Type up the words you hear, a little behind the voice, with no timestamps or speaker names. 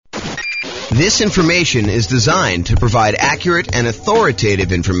This information is designed to provide accurate and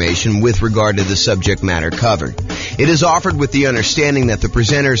authoritative information with regard to the subject matter covered. It is offered with the understanding that the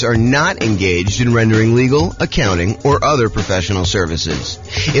presenters are not engaged in rendering legal, accounting, or other professional services.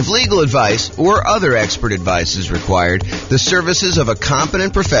 If legal advice or other expert advice is required, the services of a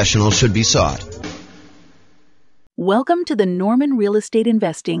competent professional should be sought. Welcome to the Norman Real Estate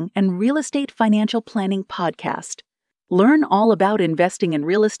Investing and Real Estate Financial Planning Podcast. Learn all about investing in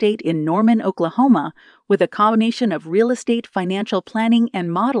real estate in Norman, Oklahoma, with a combination of real estate financial planning and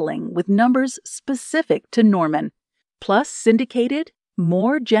modeling with numbers specific to Norman, plus syndicated,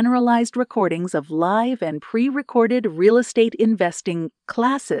 more generalized recordings of live and pre-recorded real estate investing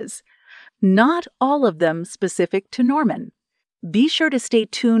classes, not all of them specific to Norman. Be sure to stay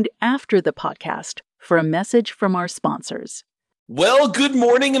tuned after the podcast for a message from our sponsors. Well, good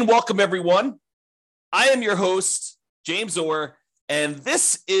morning and welcome, everyone. I am your host, James Orr, and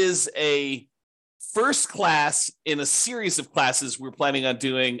this is a first class in a series of classes we're planning on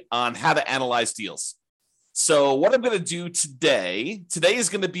doing on how to analyze deals. So what I'm going to do today is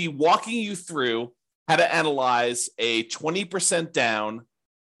going to be walking you through how to analyze a 20% down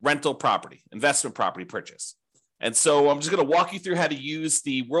rental property, investment property purchase. And so I'm just going to walk you through how to use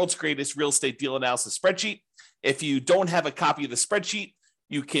the world's greatest real estate deal analysis spreadsheet. If you don't have a copy of the spreadsheet,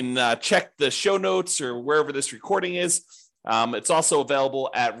 you can check the show notes or wherever this recording is. It's also available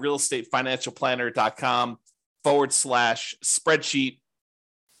at realestateFinancialPlanner.com/spreadsheet.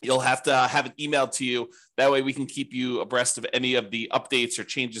 You'll have to have it emailed to you. That way we can keep you abreast of any of the updates or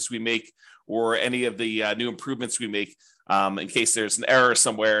changes we make or any of the new improvements we make in case there's an error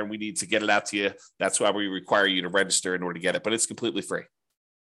somewhere and we need to get it out to you. That's why we require you to register in order to get it, but it's completely free.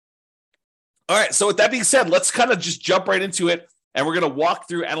 All right, so with that being said, let's kind of just jump right into it. And we're going to walk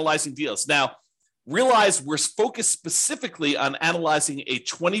through analyzing deals. Now, realize we're focused specifically on analyzing a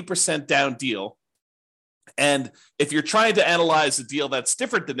 20% down deal. And if you're trying to analyze a deal that's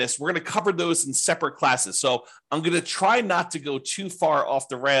different than this, we're going to cover those in separate classes. So I'm going to try not to go too far off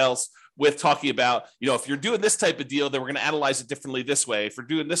the rails with talking about, if you're doing this type of deal, then we're going to analyze it differently this way. If we're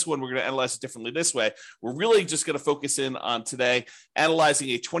doing this one, we're going to analyze it differently this way. We're really just going to focus in on today, analyzing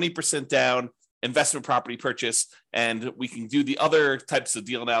a 20% down investment property purchase, and we can do the other types of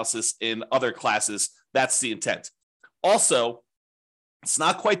deal analysis in other classes. That's the intent. Also, it's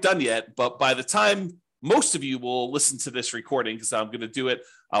not quite done yet, but by the time most of you will listen to this recording, because I'm going to do it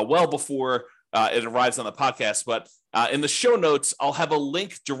well before it arrives on the podcast, but in the show notes, I'll have a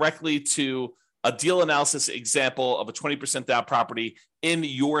link directly to a deal analysis example of a 20% down property in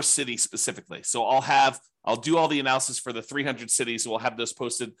your city specifically. So I'll do all the analysis for the 300 cities. We'll have those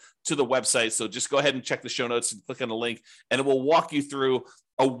posted to the website. So just go ahead and check the show notes and click on the link, and it will walk you through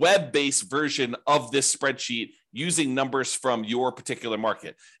a web-based version of this spreadsheet using numbers from your particular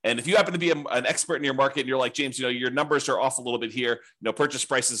market. And if you happen to be an expert in your market and you're like, James, your numbers are off a little bit here. Purchase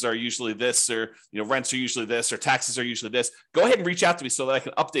prices are usually this, or, rents are usually this, or taxes are usually this. Go ahead and reach out to me so that I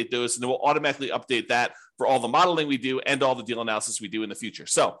can update those, and it will automatically update that for all the modeling we do and all the deal analysis we do in the future.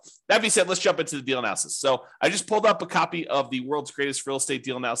 So that being said, let's jump into the deal analysis. So I just pulled up a copy of the world's greatest real estate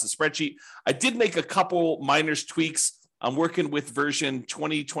deal analysis spreadsheet. I did make a couple minor tweaks. I'm working with version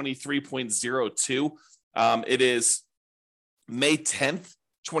 2023.02. It is May 10th,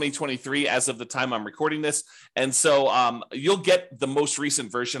 2023, as of the time I'm recording this. And so you'll get the most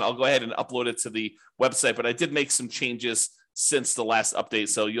recent version. I'll go ahead and upload it to the website, but I did make some changes since the last update.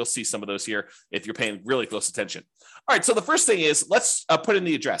 So you'll see some of those here if you're paying really close attention. All right. So the first thing is let's put in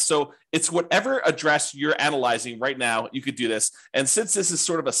the address. So it's whatever address you're analyzing right now, you could do this. And since this is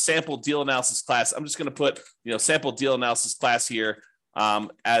sort of a sample deal analysis class, I'm just going to put, sample deal analysis class here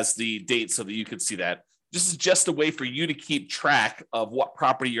as the date so that you can see that. This is just a way for you to keep track of what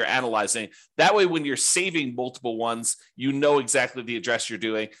property you're analyzing. That way, when you're saving multiple ones, you know exactly the address you're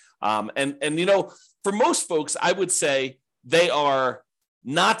doing. And for most folks, I would say they are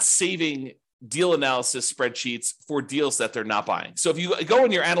not saving deal analysis spreadsheets for deals that they're not buying. So if you go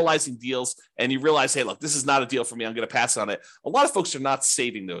and you're analyzing deals and you realize, hey, look, this is not a deal for me, I'm going to pass on it. A lot of folks are not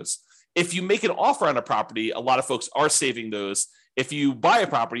saving those. If you make an offer on a property, a lot of folks are saving those. If you buy a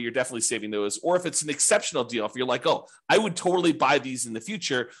property, you're definitely saving those. Or if it's an exceptional deal, if you're like, oh, I would totally buy these in the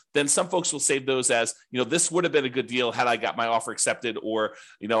future, then some folks will save those as, this would have been a good deal had I got my offer accepted, or,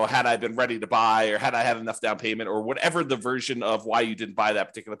 had I been ready to buy, or had I had enough down payment, or whatever the version of why you didn't buy that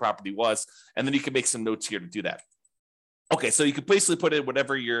particular property was. And then you can make some notes here to do that. Okay, so you could basically put in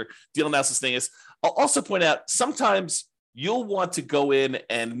whatever your deal analysis thing is. I'll also point out sometimes you'll want to go in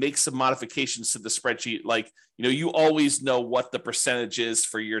and make some modifications to the spreadsheet. Like, you always know what the percentage is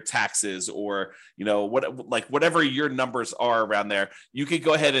for your taxes, or, whatever your numbers are around there. You could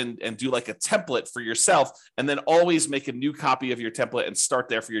go ahead and do like a template for yourself, and then always make a new copy of your template and start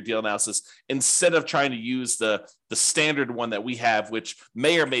there for your deal analysis, instead of trying to use the standard one that we have, which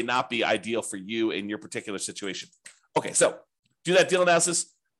may or may not be ideal for you in your particular situation. Okay, so do that deal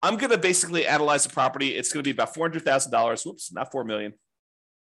analysis. I'm going to basically analyze the property. It's going to be about $400,000. Whoops, not $4 million.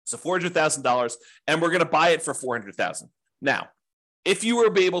 So $400,000, and we're going to buy it for $400,000. Now, if you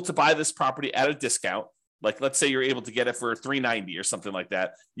were able to buy this property at a discount, like let's say you're able to get it for $390 or something like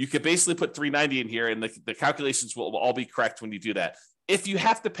that, you could basically put $390 in here, and the calculations will all be correct when you do that. If you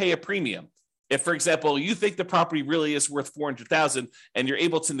have to pay a premium, if, for example, you think the property really is worth $400,000 and you're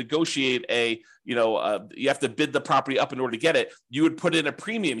able to negotiate you have to bid the property up in order to get it, you would put in a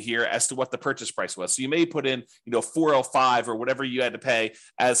premium here as to what the purchase price was. So you may put in, $405 or whatever you had to pay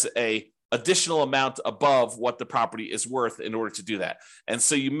as a additional amount above what the property is worth in order to do that. And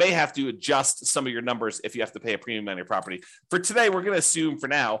so you may have to adjust some of your numbers if you have to pay a premium on your property. For today, we're going to assume for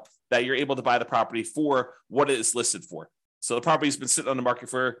now that you're able to buy the property for what it is listed for. So the property's been sitting on the market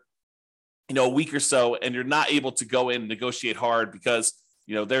for a week or so, and you're not able to go in and negotiate hard because,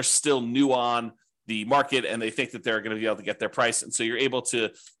 they're still new on the market and they think that they're going to be able to get their price. And so you're able to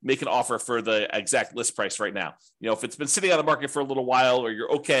make an offer for the exact list price right now. If it's been sitting on the market for a little while, or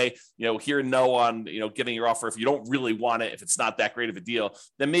you're okay, hear no on, getting your offer. If you don't really want it, if it's not that great of a deal,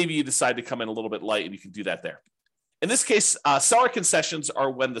 then maybe you decide to come in a little bit light, and you can do that there. In this case, seller concessions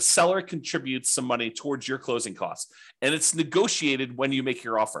are when the seller contributes some money towards your closing costs, and it's negotiated when you make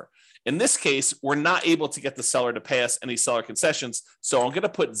your offer. In this case, we're not able to get the seller to pay us any seller concessions, so I'm going to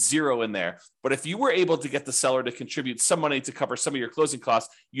put 0 in there. But if you were able to get the seller to contribute some money to cover some of your closing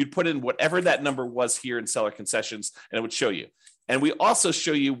costs, you'd put in whatever that number was here in seller concessions, and it would show you. And we also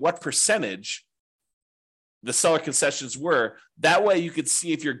show you what percentage the seller concessions were. That way you could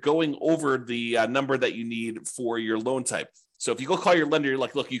see if you're going over the number that you need for your loan type. So if you go call your lender, you're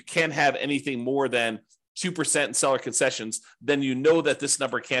like, look, you can't have anything more than 2% in seller concessions, then you know that this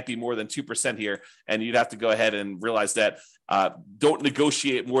number can't be more than 2% here. And you'd have to go ahead and realize that don't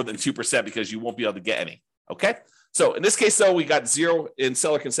negotiate more than 2% because you won't be able to get any. Okay. So in this case, though, we got 0 in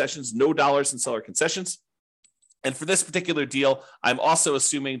seller concessions, no dollars in seller concessions. And for this particular deal, I'm also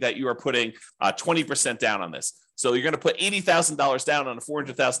assuming that you are putting 20% down on this. So you're going to put $80,000 down on a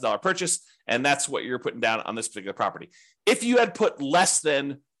 $400,000 purchase, and that's what you're putting down on this particular property. If you had put less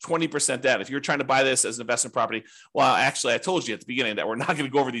than 20% down, if you're trying to buy this as an investment property, well, actually, I told you at the beginning that we're not going to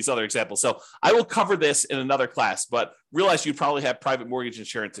go over these other examples. So I will cover this in another class, but realize you'd probably have private mortgage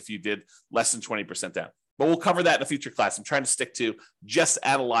insurance if you did less than 20% down. But we'll cover that in a future class. I'm trying to stick to just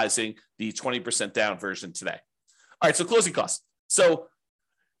analyzing the 20% down version today. All right, so closing costs. So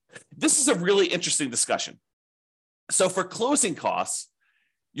this is a really interesting discussion. So for closing costs,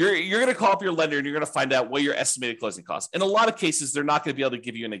 you're going to call up your lender and you're going to find out what your estimated closing costs. In a lot of cases, they're not going to be able to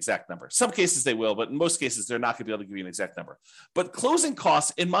give you an exact number. Some cases they will, but in most cases, they're not going to be able to give you an exact number. But closing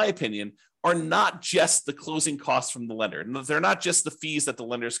costs, in my opinion, are not just the closing costs from the lender. They're not just the fees that the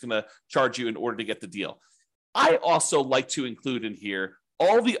lender is going to charge you in order to get the deal. I also like to include in here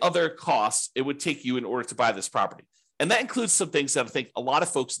all the other costs it would take you in order to buy this property. And that includes some things that I think a lot of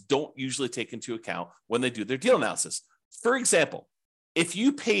folks don't usually take into account when they do their deal analysis. For example, if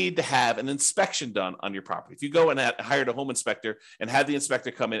you paid to have an inspection done on your property, if you go and hired a home inspector and had the inspector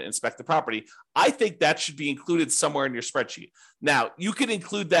come in and inspect the property, I think that should be included somewhere in your spreadsheet. Now, you can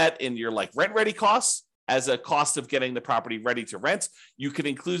include that in your rent ready costs as a cost of getting the property ready to rent. You can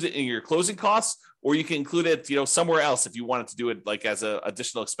include it in your closing costs, or you can include it, somewhere else if you wanted to do it as an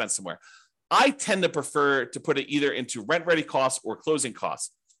additional expense somewhere. I tend to prefer to put it either into rent ready costs or closing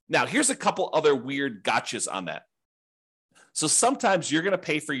costs. Now, here's a couple other weird gotchas on that. So sometimes you're going to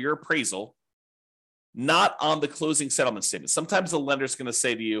pay for your appraisal not on the closing settlement statement. Sometimes the lender is going to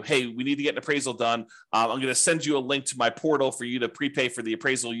say to you, hey, we need to get an appraisal done. I'm going to send you a link to my portal for you to prepay for the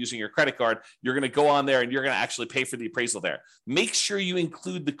appraisal using your credit card. You're going to go on there and you're going to actually pay for the appraisal there. Make sure you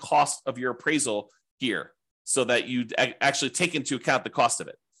include the cost of your appraisal here so that you actually take into account the cost of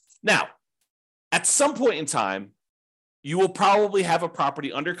it. Now, at some point in time, you will probably have a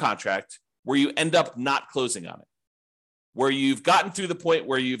property under contract where you end up not closing on it, where you've gotten through the point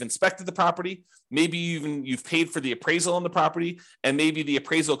where you've inspected the property, maybe you've paid for the appraisal on the property, and maybe the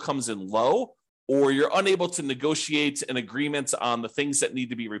appraisal comes in low, or you're unable to negotiate an agreement on the things that need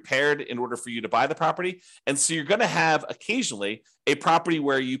to be repaired in order for you to buy the property. And so you're going to have occasionally a property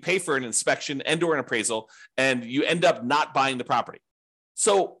where you pay for an inspection and or an appraisal, and you end up not buying the property.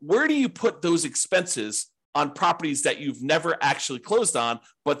 So where do you put those expenses on properties that you've never actually closed on,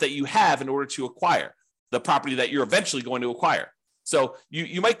 but that you have in order to acquire the property that you're eventually going to acquire. So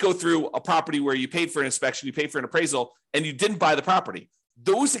you might go through a property where you paid for an inspection, you paid for an appraisal, and you didn't buy the property.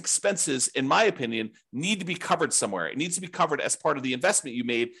 Those expenses, in my opinion, need to be covered somewhere. It needs to be covered as part of the investment you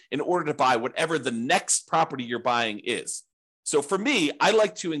made in order to buy whatever the next property you're buying is. So for me, I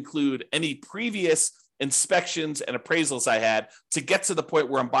like to include any previous inspections and appraisals I had to get to the point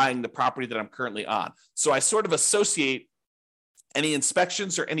where I'm buying the property that I'm currently on. So I sort of associate any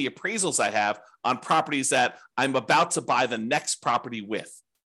inspections or any appraisals I have on properties that I'm about to buy the next property with,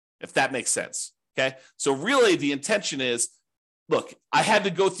 if that makes sense. Okay. So really the intention is, look, I had to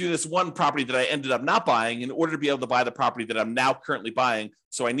go through this one property that I ended up not buying in order to be able to buy the property that I'm now currently buying.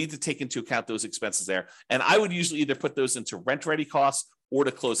 So I need to take into account those expenses there. And I would usually either put those into rent ready costs or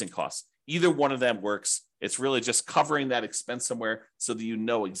to closing costs. Either one of them works. It's really just covering that expense somewhere so that you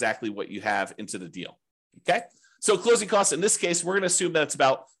know exactly what you have into the deal. Okay. So closing costs, in this case, we're going to assume that it's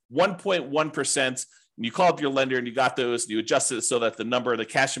about 1.1%. And you call up your lender and you got those, and you adjust it so that the number, the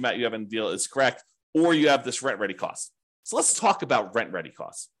cash amount you have in the deal is correct, or you have this rent ready cost. So let's talk about rent ready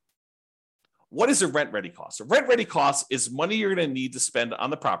costs. What is a rent ready cost? A rent ready cost is money you're going to need to spend on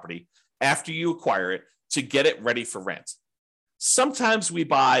the property after you acquire it to get it ready for rent. Sometimes we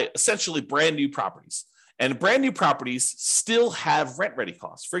buy essentially brand new properties, and brand new properties still have rent ready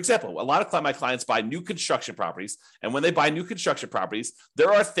costs. For example, a lot of my clients buy new construction properties, and when they buy new construction properties,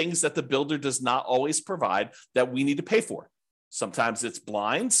 there are things that the builder does not always provide that we need to pay for. Sometimes it's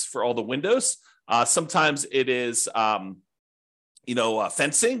blinds for all the windows. Sometimes it is,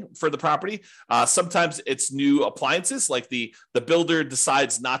 fencing for the property. Sometimes it's new appliances, like the builder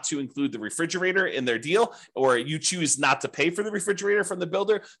decides not to include the refrigerator in their deal, or you choose not to pay for the refrigerator from the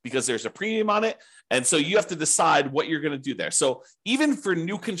builder because there's a premium on it. And so you have to decide what you're going to do there. So even for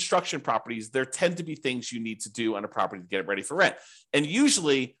new construction properties, there tend to be things you need to do on a property to get it ready for rent. And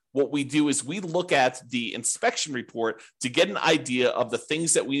usually what we do is we look at the inspection report to get an idea of the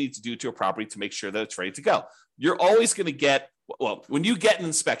things that we need to do to a property to make sure that it's ready to go. You're always going to get, when you get an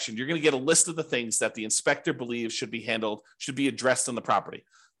inspection, you're going to get a list of the things that the inspector believes should be handled, should be addressed on the property.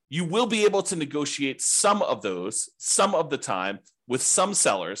 You will be able to negotiate some of those, some of the time, with some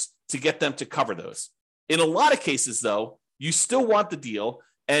sellers to get them to cover those. In a lot of cases, though, you still want the deal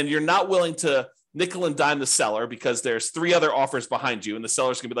and you're not willing to nickel and dime the seller because there's 3 other offers behind you, and the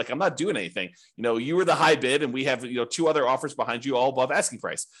seller's gonna be like, I'm not doing anything. You were the high bid, and we have 2 other offers behind you, all above asking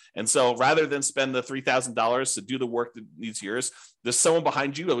price. And so rather than spend the $3,000 to do the work that needs yours, there's someone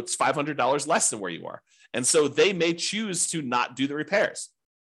behind you it's $500 less than where you are. And so they may choose to not do the repairs.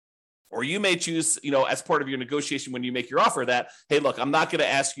 Or you may choose, as part of your negotiation when you make your offer that, hey, look, I'm not going to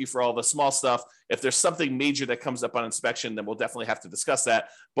ask you for all the small stuff. If there's something major that comes up on inspection, then we'll definitely have to discuss that.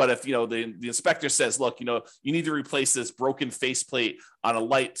 But if, the inspector says, look, you need to replace this broken faceplate on a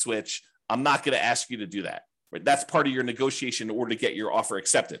light switch, I'm not going to ask you to do that. Right? That's part of your negotiation in order to get your offer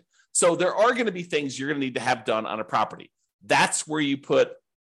accepted. So there are going to be things you're going to need to have done on a property. That's where you put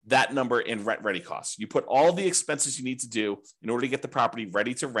that number in rent ready costs. You put all the expenses you need to do in order to get the property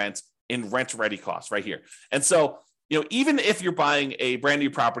ready to rent in rent ready costs right here. And so, even if you're buying a brand new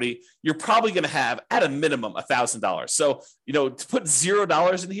property, you're probably going to have at a minimum $1,000. So, to put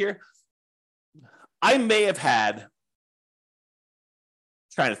 $0 in here, I may have had,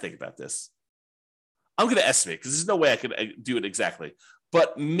 trying to think about this. I'm going to estimate because there's no way I could do it exactly,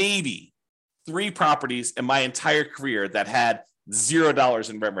 but maybe 3 properties in my entire career that had $0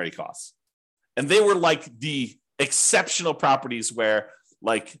 in rent ready costs. And they were like the exceptional properties where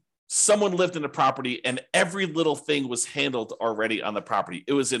someone lived in the property and every little thing was handled already on the property.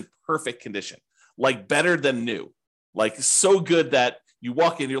 It was in perfect condition, better than new, so good that you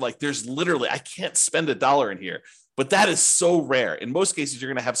walk in, you're like, there's literally, I can't spend $1 in here. But that is so rare. In most cases, you're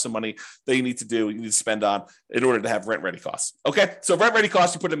going to have some money that you need to spend on in order to have rent ready costs. Okay. So rent ready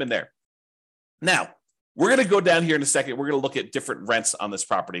costs, you put them in there. Now, we're going to go down here in a second. We're going to look at different rents on this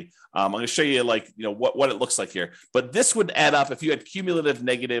property. I'm going to show you what it looks like here. But this would add up if you had cumulative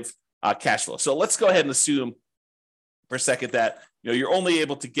negative cash flow. So let's go ahead and assume for a second that you're only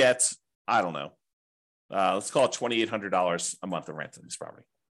able to get, I don't know, let's call it $2,800 a month of rent on this property.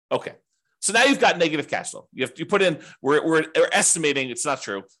 Okay. So now you've got negative cash flow. You put in, we're estimating, it's not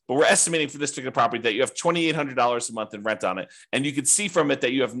true, but we're estimating for this particular property that you have $2,800 a month in rent on it. And you can see from it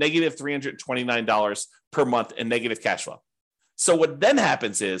that you have negative $329 per month in negative cash flow. So what then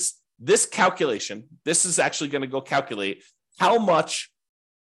happens is this calculation, this is actually going to go calculate how much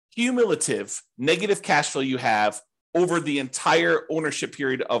cumulative negative cash flow you have over the entire ownership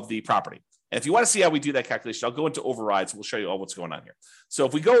period of the property. And if you want to see how we do that calculation, I'll go into overrides. We'll show you all what's going on here. So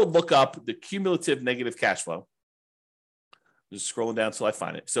if we go and look up the cumulative negative cash flow, just scrolling down until I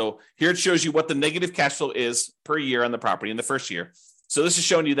find it. So here it shows you what the negative cash flow is per year on the property in the first year. So this is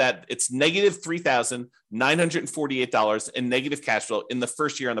showing you that it's negative $3,948 in negative cash flow in the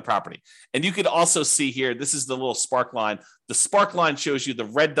first year on the property. And you could also see here, this is the little spark line. The spark line shows you, the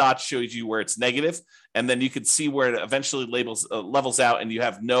red dot shows you where it's negative, and then you can see where it eventually levels out and you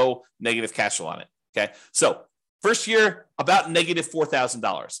have no negative cash flow on it. Okay, so first year, about negative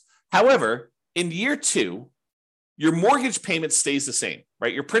 $4,000. However, in year two, your mortgage payment stays the same,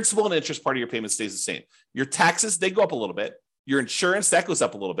 right? Your principal and interest part of your payment stays the same. Your taxes, they go up a little bit. Your insurance, that goes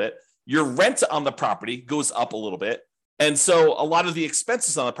up a little bit. Your rent on the property goes up a little bit. And so a lot of the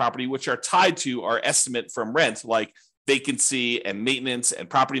expenses on the property, which are tied to our estimate from rent, like vacancy and maintenance and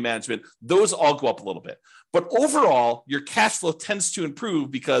property management, those all go up a little bit. But overall, your cash flow tends to improve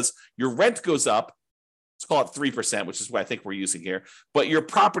because your rent goes up. Let's call it 3%, which is what I think we're using here. But your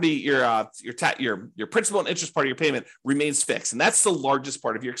property, your principal and interest part of your payment remains fixed. And that's the largest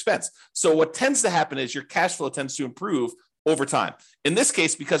part of your expense. So what tends to happen is your cash flow tends to improve over time. In this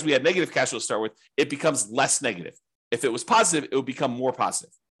case, because we had negative cash flow to start with, it becomes less negative. If it was positive, it would become more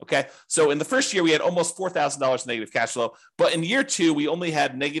positive. Okay. So in the first year, we had almost $4,000 negative cash flow. But in year two, we only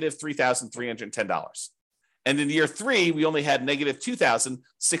had negative $3,310. And in year three, we only had negative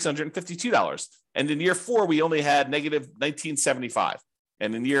 $2,652. And in year four, we only had negative $1,975.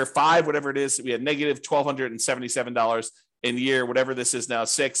 And in year five, whatever it is, we had negative $1,277. In year, whatever this is now,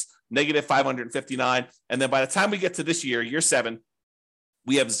 six, negative $559. And then by the time we get to this year, year seven,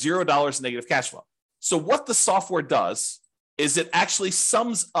 we have $0 negative cash flow. So what the software does is it actually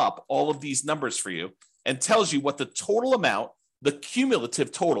sums up all of these numbers for you and tells you what the total amount, the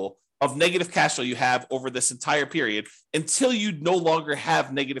cumulative total of negative cash flow you have over this entire period until you no longer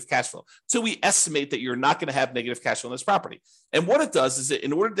have negative cash flow. So we estimate that you're not going to have negative cash flow on this property. And what it does is that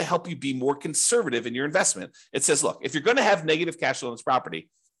in order to help you be more conservative in your investment, it says, look, if you're going to have negative cash flow on this property,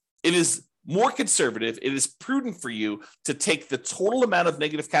 it is more conservative. It is prudent for you to take the total amount of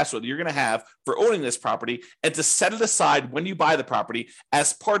negative cash flow that you're going to have for owning this property and to set it aside when you buy the property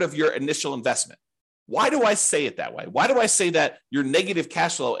as part of your initial investment. Why do I say it that way? Why do I say that your negative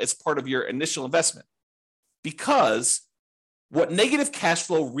cash flow is part of your initial investment? Because what negative cash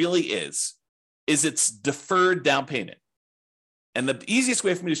flow really is it's deferred down payment. And the easiest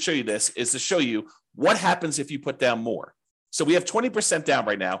way for me to show you this is to show you what happens if you put down more. So we have 20% down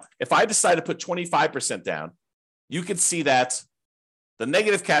right now. If I decide to put 25% down, you can see that the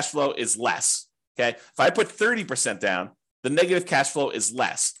negative cash flow is less. Okay. If I put 30% down, the negative cash flow is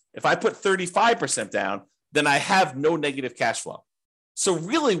less. If I put 35% down, then I have no negative cash flow. So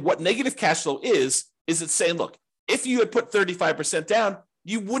really what negative cash flow is it's saying, look, if you had put 35% down,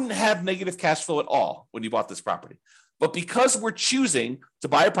 you wouldn't have negative cash flow at all when you bought this property. But because we're choosing to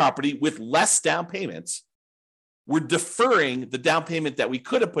buy a property with less down payments, we're deferring the down payment that we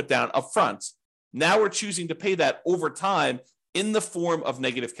could have put down up front. Now we're choosing to pay that over time in the form of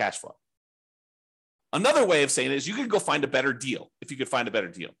negative cash flow. Another way of saying it is you could go find a better deal if you could find a better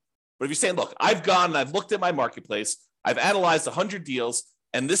deal. But if you're saying, look, I've gone and I've looked at my marketplace, I've analyzed 100 deals,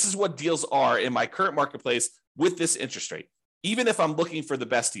 and this is what deals are in my current marketplace with this interest rate, even if I'm looking for the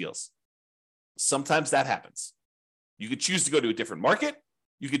best deals. Sometimes that happens. You could choose to go to a different market.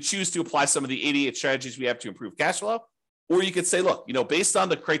 You could choose to apply some of the 88 strategies we have to improve cash flow. Or you could say, look, based on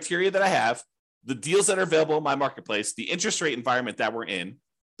the criteria that I have, the deals that are available in my marketplace, the interest rate environment that we're in,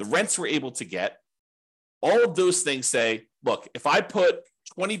 the rents we're able to get, all of those things say, look, if I put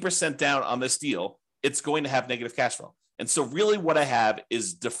 20% down on this deal, it's going to have negative cash flow. And so really what I have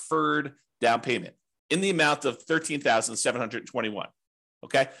is deferred down payment in the amount of $13,721.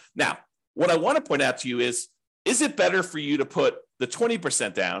 Okay. Now, what I want to point out to you is it better for you to put the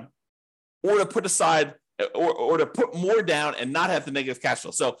 20% down or to put aside or to put more down and not have the negative cash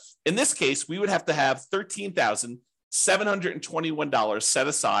flow? So in this case, we would have to have $13,721 set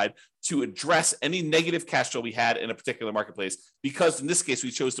aside to address any negative cash flow we had in a particular marketplace, because in this case,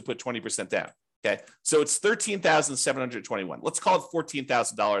 we chose to put 20% down. Okay. So it's $13,721. Let's call it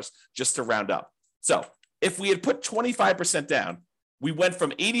 $14,000 just to round up. So if we had put 25% down, we went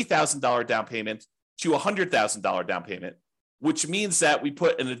from $80,000 down payment to $100,000 down payment, which means that we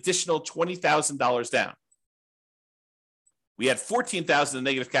put an additional $20,000 down. We had $14,000 in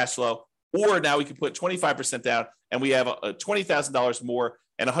negative cash flow, or now we can put 25% down and we have $20,000 more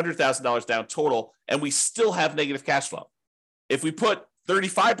and $100,000 down total, and we still have negative cash flow. If we put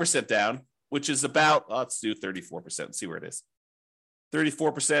 35% down, which is about, let's do 34% and see where it is.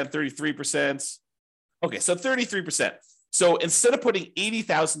 34%, 33%. Okay, so 33%. So instead of putting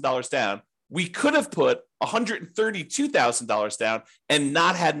 $80,000 down, we could have put $132,000 down and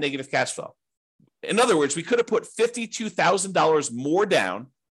not had negative cash flow. In other words, we could have put $52,000 more down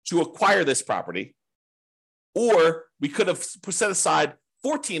to acquire this property, or we could have set aside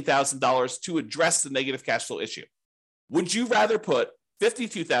 $14,000 to address the negative cash flow issue. Would you rather put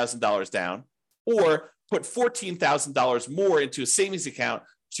 $52,000 down or put $14,000 more into a savings account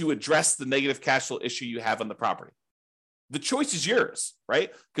to address the negative cash flow issue you have on the property? The choice is yours,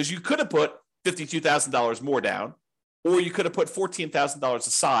 right? Because you could have put $52,000 more down, or you could have put $14,000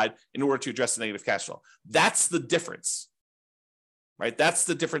 aside in order to address the negative cash flow. That's the difference, right? That's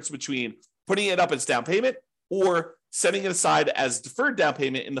the difference between putting it up as down payment or setting it aside as deferred down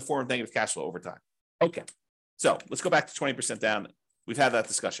payment in the form of negative cash flow over time. Okay, so let's go back to 20% down. We've had that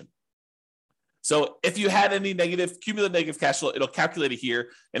discussion. So if you had any cumulative negative cash flow, it'll calculate it here,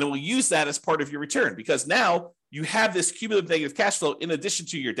 and it will use that as part of your return, because now you have this cumulative negative cash flow in addition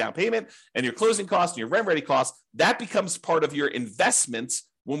to your down payment and your closing costs and your rent ready costs. That becomes part of your investments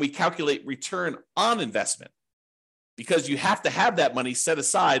when we calculate return on investment, because you have to have that money set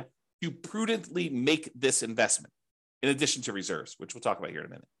aside to prudently make this investment in addition to reserves, which we'll talk about here in a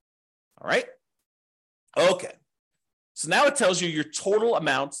minute. All right. Okay. So now it tells you your total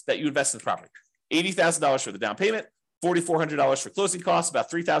amounts that you invest in the property. $80,000 for the down payment, $4,400 for closing costs, about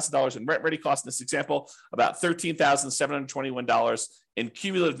 $3,000 in rent ready costs in this example, about $13,721 in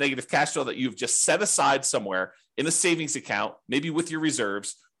cumulative negative cash flow that you've just set aside somewhere in a savings account, maybe with your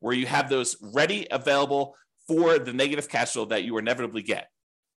reserves, where you have those ready, available for the negative cash flow that you inevitably get.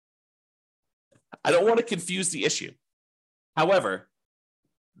 I don't want to confuse the issue. However,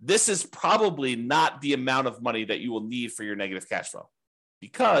 this is probably not the amount of money that you will need for your negative cash flow,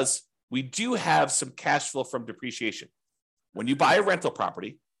 because we do have some cash flow from depreciation. When you buy a rental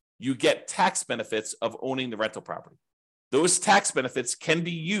property, you get tax benefits of owning the rental property. Those tax benefits can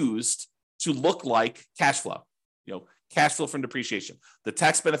be used to look like cash flow, cash flow from depreciation. The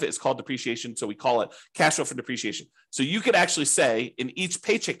tax benefit is called depreciation, so we call it cash flow from depreciation. So you could actually say in each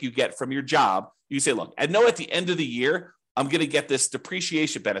paycheck you get from your job, you say, look, I know at the end of the year, I'm going to get this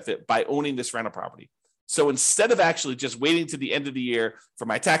depreciation benefit by owning this rental property. So instead of actually just waiting to the end of the year for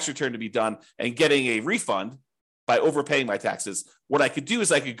my tax return to be done and getting a refund by overpaying my taxes, what I could do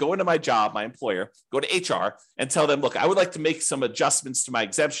is I could go into my job, my employer, go to HR and tell them, look, I would like to make some adjustments to my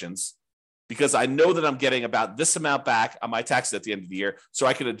exemptions because I know that I'm getting about this amount back on my taxes at the end of the year. So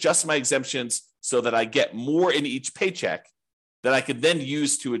I can adjust my exemptions so that I get more in each paycheck that I could then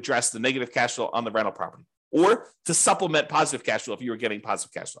use to address the negative cash flow on the rental property, or to supplement positive cash flow if you were getting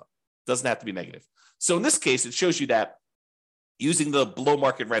positive cash flow. It doesn't have to be negative. So in this case, it shows you that using the below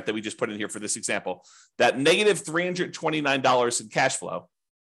market rent that we just put in here for this example, that negative $329 in cash flow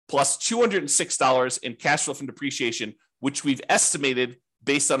plus $206 in cash flow from depreciation, which we've estimated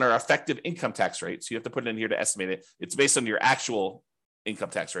based on our effective income tax rate. So you have to put it in here to estimate it. It's based on your actual income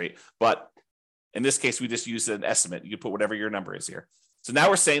tax rate. But in this case, we just use an estimate. You can put whatever your number is here. So now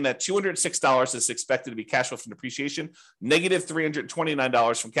we're saying that $206 is expected to be cash flow from depreciation, negative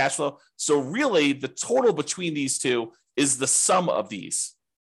 $329 from cash flow. So really the total between these two is the sum of these,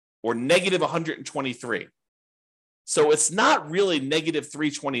 or negative 123. So it's not really negative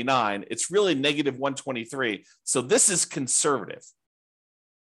 329. It's really negative 123. So this is conservative.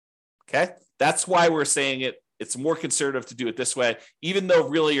 Okay. That's why we're saying it's more conservative to do it this way, even though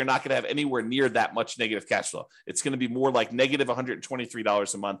really you're not going to have anywhere near that much negative cash flow. It's going to be more like negative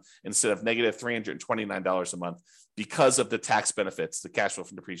 $123 a month instead of negative $329 a month because of the tax benefits, the cash flow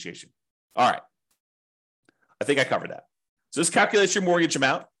from depreciation. All right. I think I covered that. So this calculates your mortgage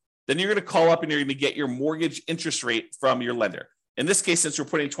amount. Then you're going to call up and you're going to get your mortgage interest rate from your lender. In this case, since we're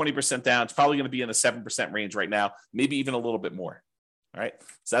putting 20% down, it's probably going to be in the 7% range right now, maybe even a little bit more. All right.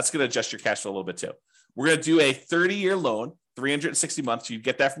 So that's going to adjust your cash flow a little bit too. We're going to do a 30-year loan, 360 months. You'd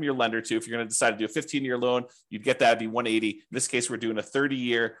get that from your lender too. If you're going to decide to do a 15-year loan, you'd get that, it'd be 180. In this case, we're doing a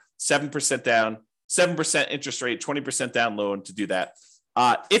 30-year, 7% down, 7% interest rate, 20% down loan to do that.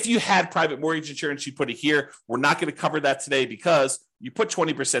 If you had private mortgage insurance, you'd put it here. We're not going to cover that today because you put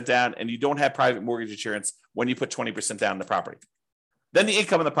 20% down and you don't have private mortgage insurance when you put 20% down in the property. Then the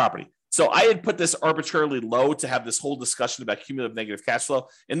income on the property. So I had put this arbitrarily low to have this whole discussion about cumulative negative cash flow.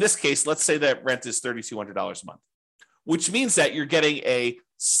 In this case, let's say that rent is $3,200 a month, which means that you're getting a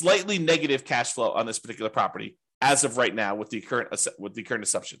slightly negative cash flow on this particular property as of right now with the current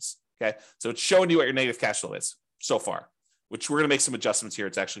assumptions. Okay, so it's showing you what your negative cash flow is so far, which we're going to make some adjustments here.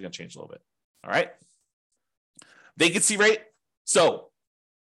 It's actually going to change a little bit. All right, vacancy rate. So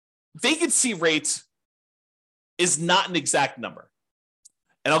vacancy rate is not an exact number.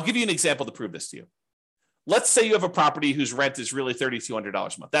 And I'll give you an example to prove this to you. let's say you have a property whose rent is really $3,200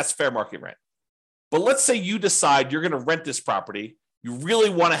 a month. That's fair market rent. But let's say you decide you're going to rent this property. You really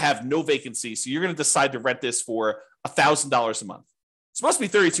want to have no vacancy. So you're going to decide to rent this for $1,000 a month. It's supposed to be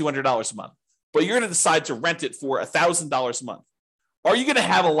 $3,200 a month, but you're going to decide to rent it for $1,000 a month. Are you going to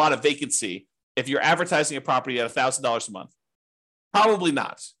have a lot of vacancy if you're advertising a property at $1,000 a month? Probably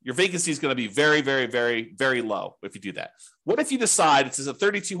not. Your vacancy is going to be very, very, very, very low if you do that. What if you decide it's a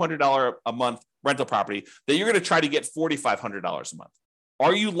 $3,200 a month rental property that you're going to try to get $4,500 a month?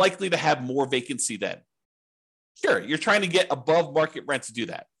 Are you likely to have more vacancy then? Sure, you're trying to get above market rent to do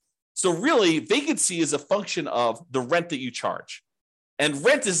that. So really, vacancy is a function of the rent that you charge. And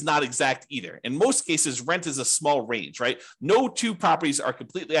rent is not exact either. In most cases, rent is a small range, right? No two properties are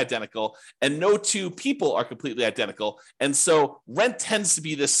completely identical, and no two people are completely identical. And so rent tends to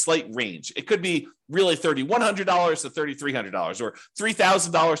be this slight range. It could be really $3,100 to $3,300 or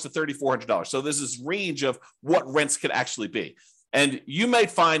 $3,000 to $3,400. So there's this range of what rents could actually be. And you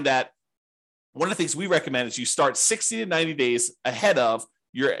might find that one of the things we recommend is you start 60 to 90 days ahead of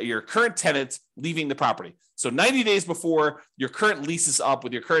your current tenant leaving the property. So 90 days before your current lease is up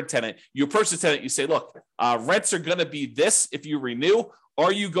with your current tenant, you approach the tenant, you say, look, rents are going to be this if you renew.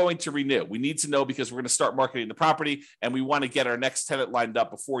 Are you going to renew? We need to know because we're going to start marketing the property and we want to get our next tenant lined up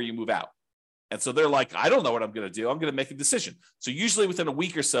before you move out. And so they're like, I don't know what I'm going to do. I'm going to make a decision. So usually within a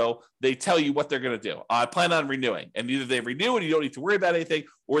week or so, they tell you what they're going to do. I plan on renewing. And either they renew and you don't need to worry about anything,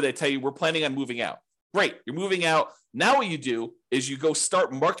 or they tell you we're planning on moving out. Great, you're moving out. Now what you do is you go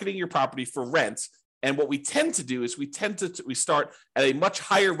start marketing your property for rent. And what we tend to do is we start at a much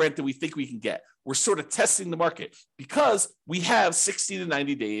higher rent than we think we can get. We're sort of testing the market because we have 60 to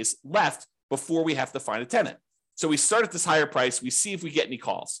 90 days left before we have to find a tenant. So we start at this higher price. We see if we get any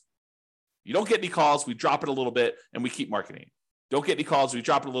calls. You don't get any calls, we drop it a little bit and we keep marketing. Don't get any calls, we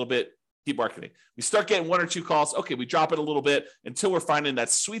drop it a little bit, keep marketing. We start getting one or two calls. Okay, we drop it a little bit until we're finding that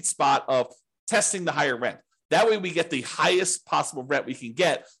sweet spot of testing the higher rent. That way we get the highest possible rent we can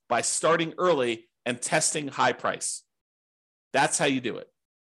get by starting early and testing high price. That's how you do it.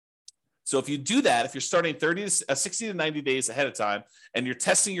 So if you do that, if you're starting 60 to 90 days ahead of time and you're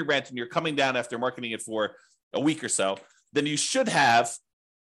testing your rent and you're coming down after marketing it for a week or so, then you should have,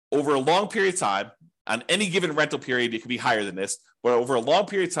 over a long period of time, on any given rental period, it could be higher than this, but over a long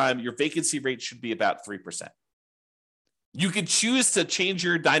period of time, your vacancy rate should be about 3%. You could choose to change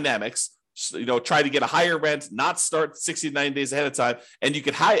your dynamics, try to get a higher rent, not start 60 to 90 days ahead of time, and you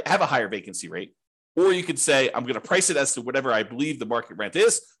could have a higher vacancy rate. Or you could say, I'm going to price it as to whatever I believe the market rent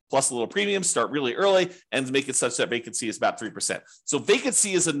is, plus a little premium, start really early, and make it such that vacancy is about 3%. So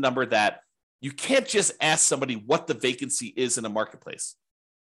vacancy is a number that you can't just ask somebody what the vacancy is in a marketplace,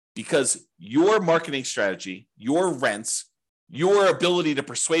 because your marketing strategy, your rents, your ability to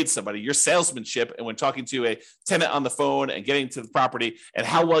persuade somebody, your salesmanship, and when talking to a tenant on the phone and getting to the property, and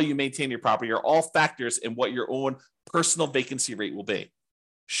how well you maintain your property are all factors in what your own personal vacancy rate will be.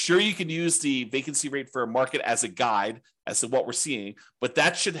 Sure, you can use the vacancy rate for a market as a guide as to what we're seeing, but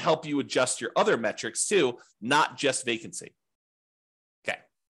that should help you adjust your other metrics too, not just vacancy. Okay,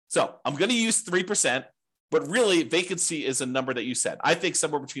 so I'm going to use 3%, but really vacancy is a number that you said. I think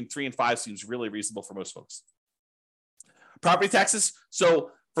somewhere between 3 and 5 seems really reasonable for most folks. Property taxes.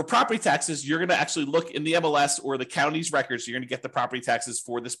 So for property taxes, you're going to actually look in the MLS or the county's records. You're going to get the property taxes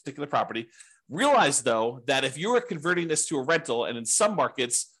for this particular property. Realize, though, that if you are converting this to a rental, and in some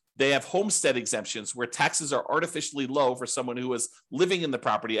markets, they have homestead exemptions where taxes are artificially low for someone who is living in the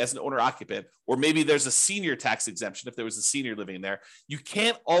property as an owner-occupant, or maybe there's a senior tax exemption if there was a senior living there. You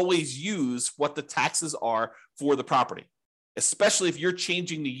can't always use what the taxes are for the property, especially if you're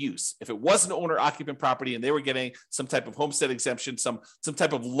changing the use. If it was an owner-occupant property and they were getting some type of homestead exemption, some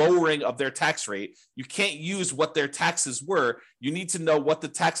type of lowering of their tax rate, you can't use what their taxes were. You need to know what the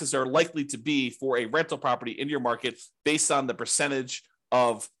taxes are likely to be for a rental property in your market based on the percentage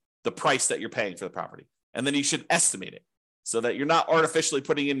of the price that you're paying for the property. And then you should estimate it so that you're not artificially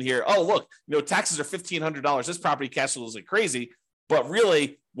putting in here, oh, look, taxes are $1,500. This property cash flows like crazy. But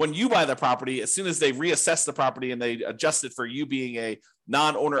really, when you buy the property, as soon as they reassess the property and they adjust it for you being a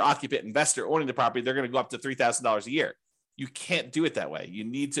non-owner occupant investor owning the property, they're going to go up to $3,000 a year. You can't do it that way. You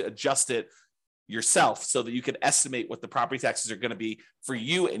need to adjust it yourself so that you can estimate what the property taxes are going to be for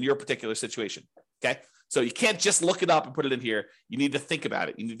you in your particular situation. Okay. So you can't just look it up and put it in here. You need to think about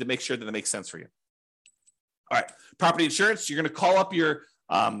it. You need to make sure that it makes sense for you. All right. Property insurance. You're going to call up your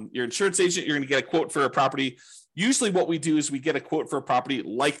insurance agent. You're going to get a quote for a property. Usually what we do is we get a quote for a property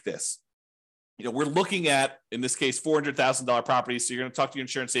like this. We're looking at, in this case, $400,000 properties. So you're going to talk to your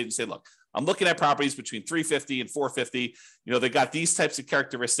insurance agent and say, look, I'm looking at properties between $350,000 and $450,000. They got these types of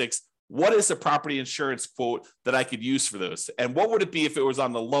characteristics. what is a property insurance quote that I could use for those? And what would it be if it was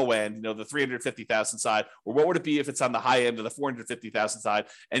on the low end, the 350,000 side, or what would it be if it's on the high end of the 450,000 side?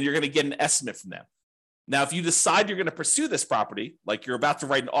 And you're going to get an estimate from them. Now, if you decide you're going to pursue this property, like you're about to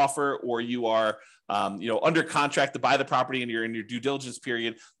write an offer, or you are, under contract to buy the property and you're in your due diligence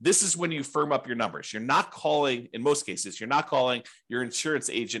period, this is when you firm up your numbers. You're not calling, in most cases, you're not calling your insurance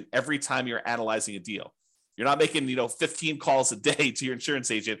agent every time you're analyzing a deal. You're not making, 15 calls a day to your insurance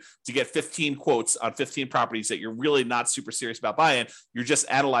agent to get 15 quotes on 15 properties that you're really not super serious about buying. You're just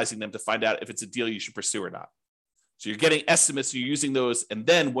analyzing them to find out if it's a deal you should pursue or not. So you're getting estimates, you're using those. And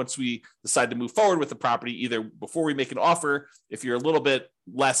then once we decide to move forward with the property, either before we make an offer, if you're a little bit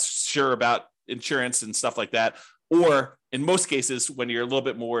less sure about insurance and stuff like that, or in most cases, when you're a little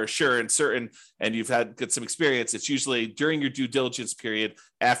bit more sure and certain and you've got some experience, it's usually during your due diligence period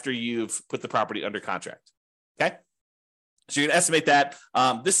after you've put the property under contract. Okay. So you're going to estimate that.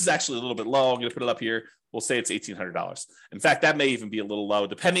 This is actually a little bit low. I'm going to put it up here. We'll say it's $1,800. In fact, that may even be a little low,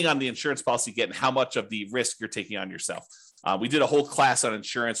 depending on the insurance policy you get and how much of the risk you're taking on yourself. We did a whole class on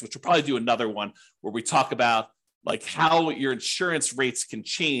insurance, which we'll probably do another one where we talk about like how your insurance rates can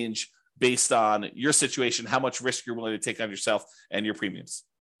change based on your situation, how much risk you're willing to take on yourself and your premiums.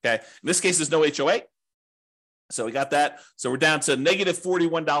 Okay. In this case, there's no HOA. So we got that. So we're down to negative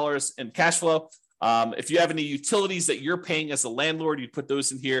 $41 in cash flow. If you have any utilities that you're paying as a landlord, you put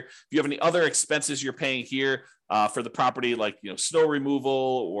those in here. If you have any other expenses you're paying here for the property, like snow removal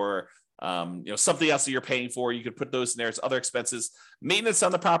or something else that you're paying for, you could put those in there as other expenses. Maintenance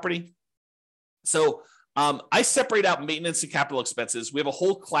on the property. So I separate out maintenance and capital expenses. We have a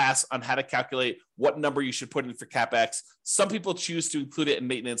whole class on how to calculate what number you should put in for CapEx. Some people choose to include it in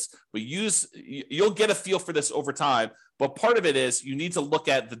maintenance, but you'll get a feel for this over time. But part of it is you need to look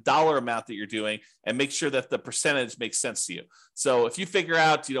at the dollar amount that you're doing and make sure that the percentage makes sense to you. So if you figure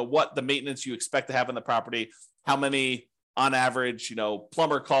out, what the maintenance you expect to have on the property, how many on average,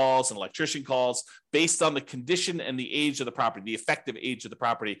 plumber calls and electrician calls based on the condition and the age of the property, the effective age of the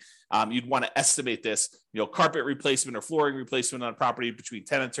property. You'd want to estimate this, carpet replacement or flooring replacement on a property between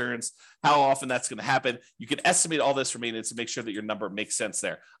tenant turns, how often that's going to happen. You can estimate all this for maintenance and make sure that your number makes sense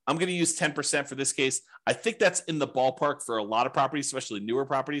there. I'm going to use 10% for this case. I think that's in the ballpark for a lot of properties, especially newer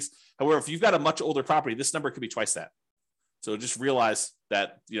properties. However, if you've got a much older property, this number could be twice that. So just realize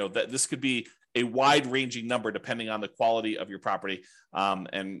that, that this could be a wide-ranging number depending on the quality of your property,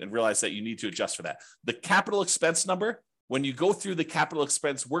 and realize that you need to adjust for that. The capital expense number, when you go through the capital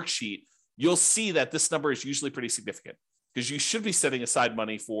expense worksheet, you'll see that this number is usually pretty significant because you should be setting aside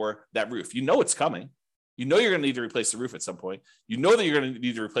money for that roof. It's coming. You're going to need to replace the roof at some point. That you're going to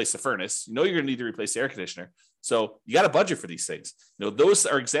need to replace the furnace. You're going to need to replace the air conditioner. So you got a budget for these things. Those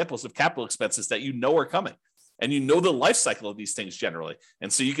are examples of capital expenses that are coming. And the life cycle of these things generally.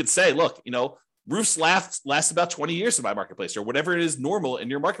 And so you could say, look, roofs last about 20 years in my marketplace or whatever it is normal in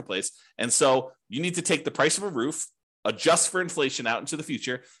your marketplace. And so you need to take the price of a roof, adjust for inflation out into the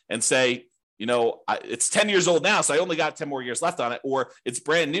future and say, it's 10 years old now, so I only got 10 more years left on it. Or it's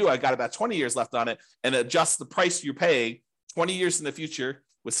brand new, I got about 20 years left on it, and adjust the price you're paying 20 years in the future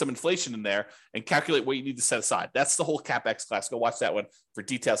with some inflation in there and calculate what you need to set aside. That's the whole CapEx class. Go watch that one for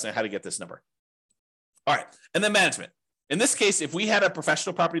details on how to get this number. All right. And then management. In this case, if we had a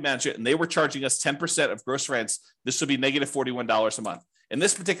professional property manager and they were charging us 10% of gross rents, this would be negative $41 a month. In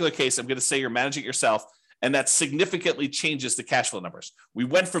this particular case, I'm going to say you're managing it yourself, and that significantly changes the cash flow numbers. We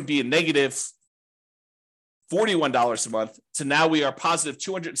went from being negative $41 a month to now we are positive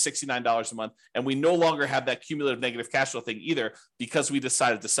 $269 a month, and we no longer have that cumulative negative cash flow thing either because we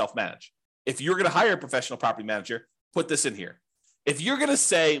decided to self-manage. If you're going to hire a professional property manager, put this in here. If you're going to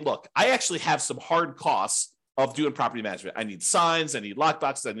say, look, I actually have some hard costs of doing property management. I need signs, I need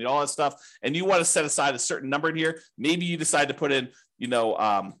lockboxes, I need all that stuff. And you want to set aside a certain number in here. Maybe you decide to put in,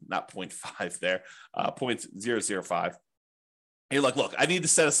 not 0.5 there, 0.005. And you're like, look, I need to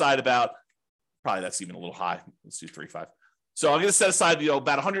set aside about, probably that's even a little high. Let's do 3.5. So I'm going to set aside,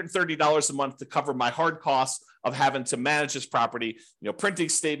 about $130 a month to cover my hard costs of having to manage this property, printing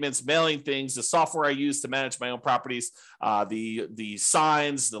statements, mailing things, the software I use to manage my own properties, the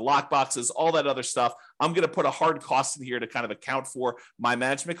signs, the lock boxes, all that other stuff. I'm going to put a hard cost in here to kind of account for my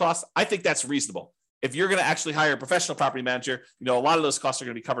management costs. I think that's reasonable. If you're going to actually hire a professional property manager, a lot of those costs are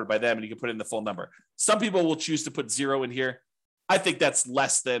going to be covered by them and you can put in the full number. Some people will choose to put zero in here. I think that's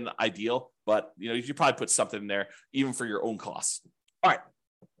less than ideal, but you should probably put something in there even for your own costs. All right.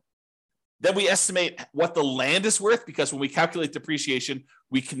 Then we estimate what the land is worth because when we calculate depreciation,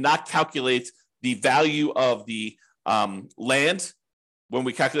 we cannot calculate the value of the land when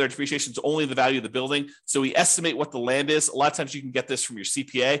we calculate our depreciation, it's only the value of the building. So we estimate what the land is. A lot of times you can get this from your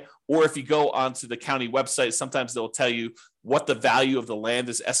CPA, or if you go onto the county website, sometimes they'll tell you what the value of the land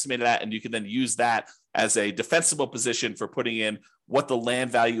is estimated at, and you can then use that as a defensible position for putting in what the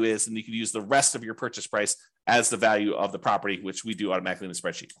land value is, and you can use the rest of your purchase price as the value of the property, which we do automatically in the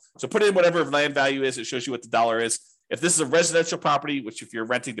spreadsheet. So put in whatever land value is. It shows you what the dollar is. If this is a residential property, which if you're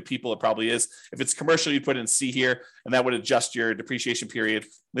renting to people, it probably is. If it's commercial, you put in C here, and that would adjust your depreciation period. In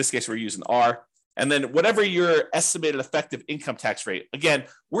this case, we're using R. And then whatever your estimated effective income tax rate, again,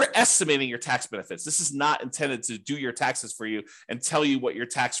 we're estimating your tax benefits. This is not intended to do your taxes for you and tell you what your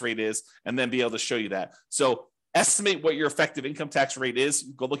tax rate is and then be able to show you that. So estimate what your effective income tax rate is.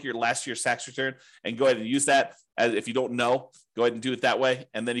 Go look at your last year's tax return and go ahead and use that. As if you don't know, go ahead and do it that way.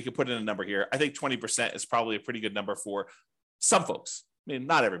 And then you can put in a number here. I think 20% is probably a pretty good number for some folks. I mean,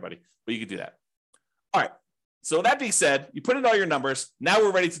 not everybody, but you can do that. All right. So that being said, you put in all your numbers. Now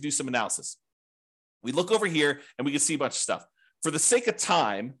we're ready to do some analysis. We look over here and we can see a bunch of stuff. For the sake of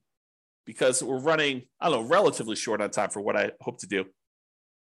time, because we're running, relatively short on time for what I hope to do,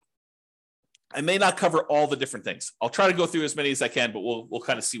 I may not cover all the different things. I'll try to go through as many as I can, but we'll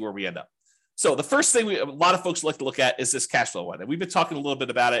kind of see where we end up. So the first thing a lot of folks like to look at is this cash flow one. And we've been talking a little bit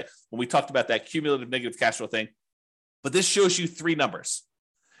about it when we talked about that cumulative negative cash flow thing. But this shows you three numbers.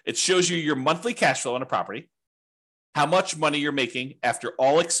 It shows you your monthly cash flow on a property, how much money you're making after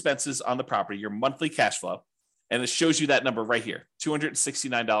all expenses on the property, your monthly cash flow. And it shows you that number right here,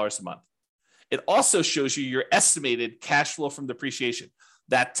 $269 a month. It also shows you your estimated cash flow from depreciation,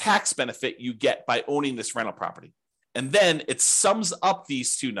 that tax benefit you get by owning this rental property. And then it sums up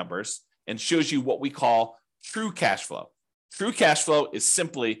these two numbers and shows you what we call true cash flow. True cash flow is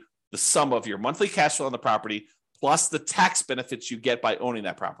simply the sum of your monthly cash flow on the property plus the tax benefits you get by owning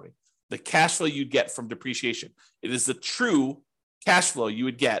that property, the cash flow you get from depreciation. It is the true cash flow you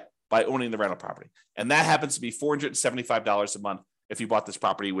would get by owning the rental property. And that happens to be $475 a month if you bought this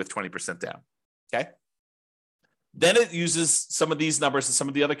property with 20% down, okay? Then it uses some of these numbers and some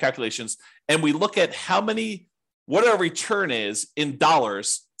of the other calculations, and we look at what our return is in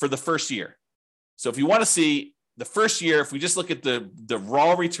dollars for the first year. So if you want to see the first year, if we just look at the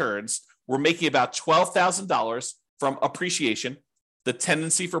raw returns, we're making about $12,000 from appreciation, the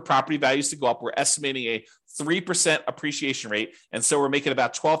tendency for property values to go up. We're estimating a 3% appreciation rate. And so we're making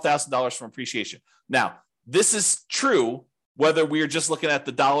about $12,000 from appreciation. Now, this is true whether we are just looking at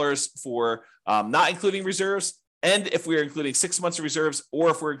the dollars for not including reserves, and if we're including 6 months of reserves, or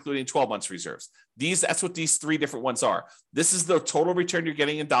if we're including 12 months of reserves. That's what these three different ones are. This is the total return you're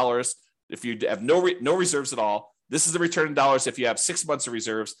getting in dollars if you have no reserves at all. This is the return in dollars if you have 6 months of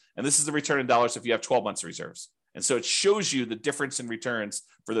reserves, and this is the return in dollars if you have 12 months of reserves. And so it shows you the difference in returns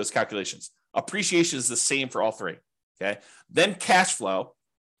for those calculations. Appreciation is the same for all three, okay? Then cash flow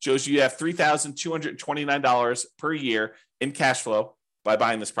shows you have $3,229 per year in cash flow by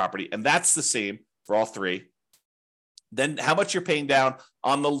buying this property, and that's the same for all three. Then how much you're paying down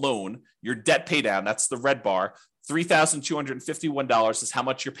on the loan, your debt pay down, that's the red bar. $3,251 is how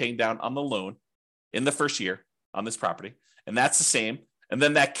much you're paying down on the loan in the first year on this property. And that's the same. And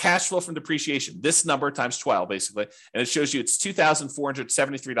then that cash flow from depreciation, this number times 12, basically. And it shows you it's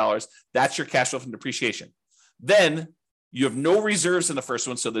 $2,473. That's your cash flow from depreciation. Then you have no reserves in the first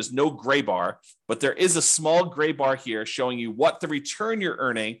one, so there's no gray bar, but there is a small gray bar here showing you what the return you're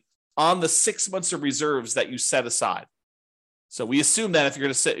earning on the 6 months of reserves that you set aside. So we assume that if you're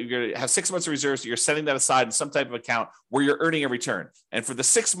going to have 6 months of reserves, you're setting that aside in some type of account where you're earning a return. And for the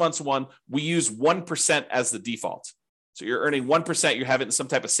 6 months one, we use 1% as the default. So you're earning 1%, you have it in some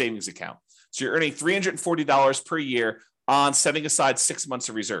type of savings account. So you're earning $340 per year on setting aside 6 months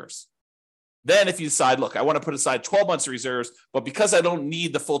of reserves. Then if you decide, look, I want to put aside 12 months of reserves, but because I don't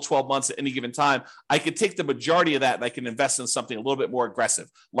need the full 12 months at any given time, I could take the majority of that and I can invest in something a little bit more aggressive,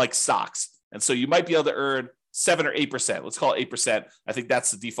 like stocks. And so you might be able to earn 7 or 8%. Let's call it 8%. I think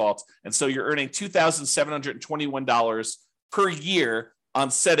that's the default. And so you're earning $2,721 per year on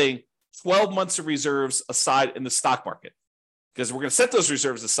setting 12 months of reserves aside in the stock market. Because we're going to set those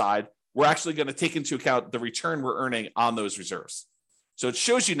reserves aside, we're actually going to take into account the return we're earning on those reserves. So it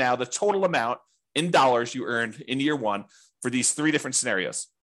shows you now the total amount in dollars you earned in year one for these three different scenarios.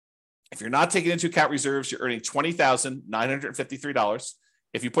 If you're not taking into account reserves, you're earning $20,953.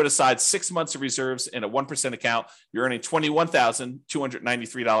 If you put aside 6 months of reserves in a 1% account, you're earning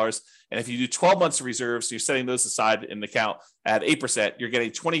 $21,293. And if you do 12 months of reserves, so you're setting those aside in the account at 8%, you're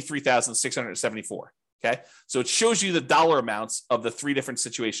getting $23,674. Okay. So it shows you the dollar amounts of the three different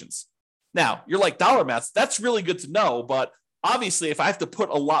situations. Now, you're like, dollar amounts, that's really good to know, but Obviously, if I have to put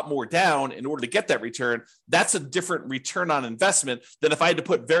a lot more down in order to get that return, that's a different return on investment than if I had to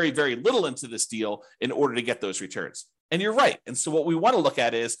put very, very little into this deal in order to get those returns. And you're right. And so what we want to look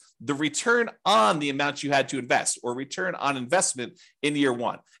at is the return on the amount you had to invest, or return on investment in year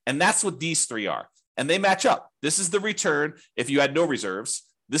one. And that's what these three are. And they match up. This is the return if you had no reserves.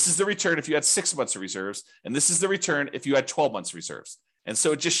 This is the return if you had 6 months of reserves. And this is the return if you had 12 months of reserves. And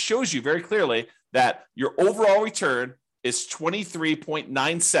so it just shows you very clearly that your overall return is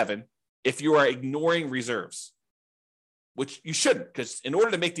 23.97 if you are ignoring reserves, which you shouldn't, because in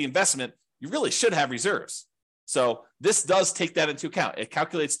order to make the investment, you really should have reserves. So this does take that into account. It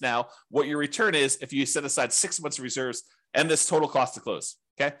calculates now what your return is if you set aside 6 months of reserves and this total cost to close.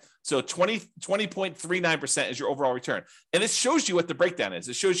 Okay. So 20.39% is your overall return. And it shows you what the breakdown is.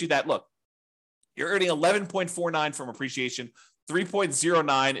 It shows you that, look, you're earning 11.49 from appreciation.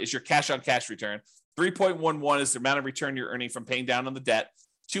 3.09 is your cash on cash return. 3.11 is the amount of return you're earning from paying down on the debt.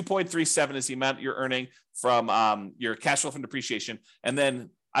 2.37 is the amount you're earning from your cash flow from depreciation. And then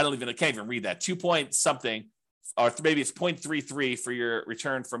I can't even read that. 2 point something, or maybe it's 0.33 for your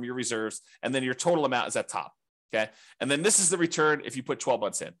return from your reserves. And then your total amount is at top. Okay. And then this is the return if you put 12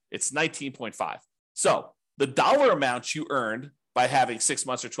 months in. It's 19.5. So the dollar amount you earned by having 6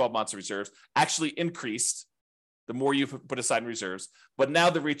 months or 12 months of reserves actually increased the more you put aside in reserves. But now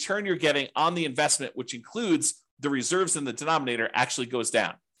the return you're getting on the investment, which includes the reserves in the denominator, actually goes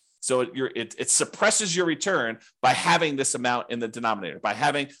down. So it suppresses your return by having this amount in the denominator, by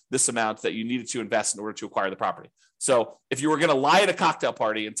having this amount that you needed to invest in order to acquire the property. So if you were going to lie at a cocktail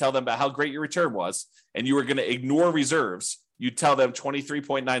party and tell them about how great your return was, and you were going to ignore reserves, you'd tell them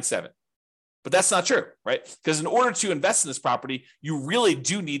 23.97. But that's not true, right? Because in order to invest in this property, you really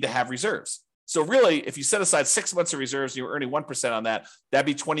do need to have reserves. So really, if you set aside 6 months of reserves and you were earning 1% on that, that'd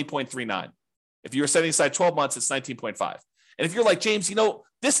be 20.39. If you were setting aside 12 months, it's 19.5. And if you're like, James,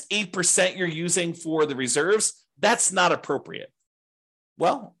 this 8% you're using for the reserves, that's not appropriate.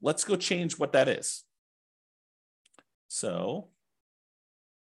 Well, let's go change what that is. So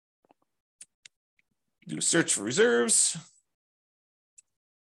do a search for reserves.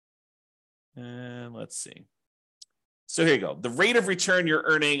 And let's see. So here you go. The rate of return you're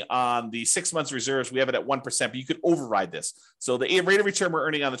earning on the 6 months reserves, we have it at 1%, but you could override this. So the rate of return we're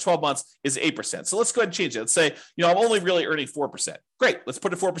earning on the 12 months is 8%. So let's go ahead and change it. Let's say, I'm only really earning 4%. Great. Let's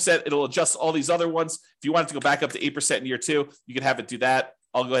put it 4%. It'll adjust all these other ones. If you want it to go back up to 8% in year two, you can have it do that.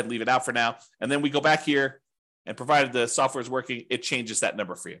 I'll go ahead and leave it out for now. And then we go back here, and provided the software is working, it changes that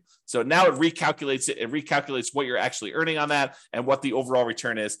number for you. So now it recalculates it. It recalculates what you're actually earning on that and what the overall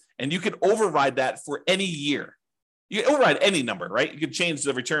return is. And you can override that for any year. You can override any number, right? You can change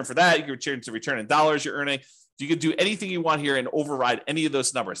the return for that. You can change the return in dollars you're earning. You can do anything you want here and override any of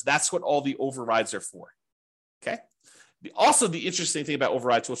those numbers. That's what all the overrides are for. Okay. Also, the interesting thing about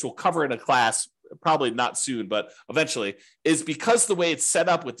overrides, which we'll cover in a class, probably not soon, but eventually, is because the way it's set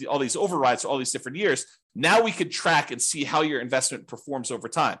up with all these overrides for all these different years, now we could track and see how your investment performs over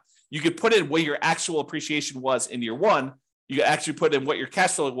time. You could put in what your actual appreciation was in year one. You could actually put in what your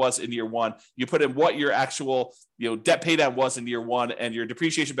cash flow was in year one. You put in what your actual debt pay down was in year one and your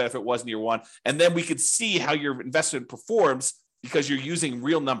depreciation benefit was in year one. And then we could see how your investment performs because you're using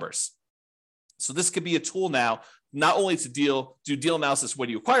real numbers. So this could be a tool now, not only to do deal analysis when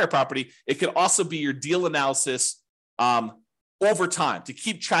you acquire a property, it could also be your deal analysis over time to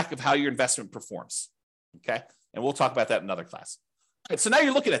keep track of how your investment performs. Okay. And we'll talk about that in another class. All right, so now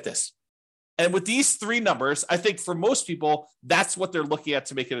you're looking at this. And with these three numbers, I think for most people, that's what they're looking at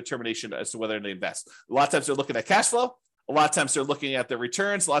to make a determination as to whether they invest. A lot of times they're looking at cash flow. A lot of times they're looking at the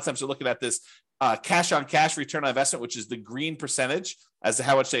returns. A lot of times they're looking at this cash on cash return on investment, which is the green percentage as to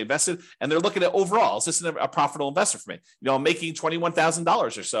how much they invested. And they're looking at overall, is this a profitable investment for me? I'm making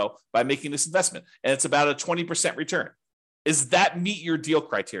 $21,000 or so by making this investment. And it's about a 20% return. Is that meet your deal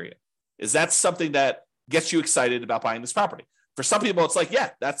criteria? Is that something that gets you excited about buying this property? For some people, it's like,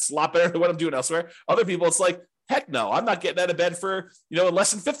 yeah, that's a lot better than what I'm doing elsewhere. Other people, it's like, heck no, I'm not getting out of bed for,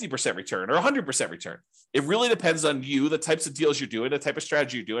 less than 50% return or 100% return. It really depends on you, the types of deals you're doing, the type of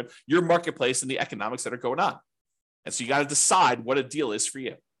strategy you're doing, your marketplace, and the economics that are going on. And so you got to decide what a deal is for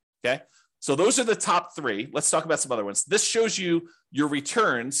you. Okay. So those are the top three. Let's talk about some other ones. This shows you your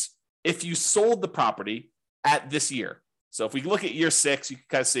returns if you sold the property at this year. So if we look at year 6, you can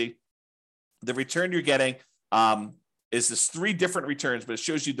kind of see the return you're getting is this 3 different returns, but it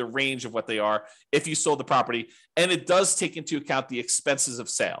shows you the range of what they are if you sold the property. And it does take into account the expenses of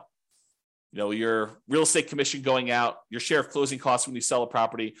sale. Your real estate commission going out, your share of closing costs when you sell a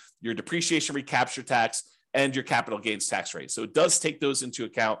property, your depreciation recapture tax, and your capital gains tax rate. So it does take those into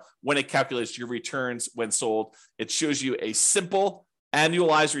account when it calculates your returns when sold. It shows you a simple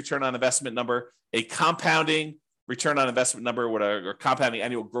annualized return on investment number, a compounding return on investment number, or compounding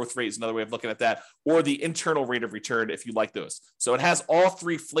annual growth rate is another way of looking at that, or the internal rate of return if you like those. So it has all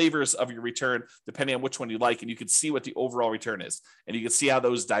three flavors of your return, depending on which one you like, and you can see what the overall return is. And you can see how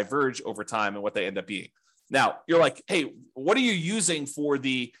those diverge over time and what they end up being. Now, you're like, hey, what are you using for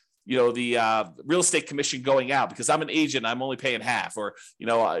the real estate commission going out? Because I'm an agent, I'm only paying half, or,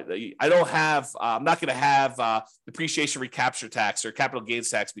 I don't have, I'm not going to have depreciation recapture tax or capital gains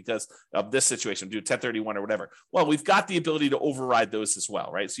tax because of this situation, do 1031 or whatever. Well, we've got the ability to override those as well,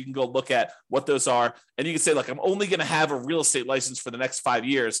 right? So you can go look at what those are, and you can say, look, I'm only going to have a real estate license for the next 5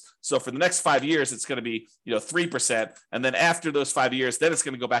 years. So for the next 5 years, it's going to be, 3%. And then after those 5 years, then it's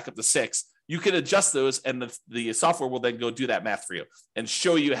going to go back up to 6%. You can adjust those, and the software will then go do that math for you and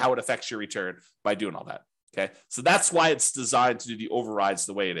show you how it affects your return by doing all that. Okay, so that's why it's designed to do the overrides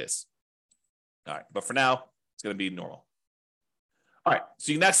the way it is. All right, but for now, it's going to be normal. All right,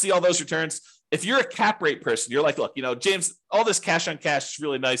 so you can now see all those returns. If you're a cap rate person, you're like, look, James, all this cash on cash is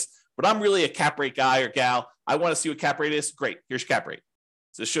really nice, but I'm really a cap rate guy or gal. I want to see what cap rate is. Great, here's your cap rate.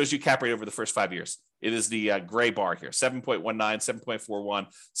 So it shows you cap rate over the first 5 years. It is the gray bar here, 7.19, 7.41,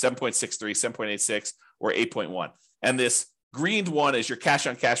 7.63, 7.86, or 8.1. And this green one is your cash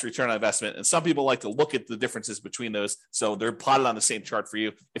on cash return on investment. And some people like to look at the differences between those. So they're plotted on the same chart for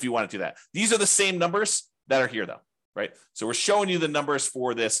you if you want to do that. These are the same numbers that are here though, right? So we're showing you the numbers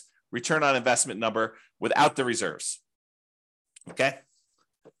for this return on investment number without the reserves. Okay.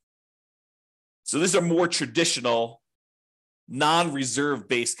 So these are more traditional non-reserve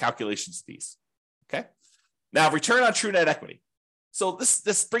based calculations of these. Okay. Now, return on true net equity. So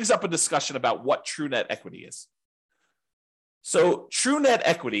this brings up a discussion about what true net equity is. So true net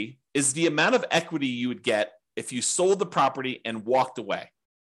equity is the amount of equity you would get if you sold the property and walked away.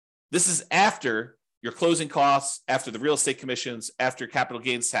 This is after your closing costs, after the real estate commissions, after capital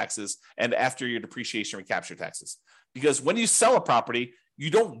gains taxes, and after your depreciation recapture taxes. Because when you sell a property, you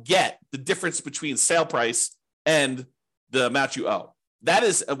don't get the difference between sale price and the amount you owe. That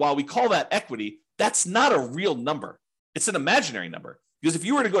is, while we call that equity, that's not a real number. It's an imaginary number. Because if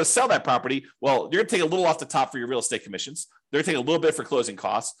you were to go to sell that property, well, you're going to take a little off the top for your real estate commissions. They're going to take a little bit for closing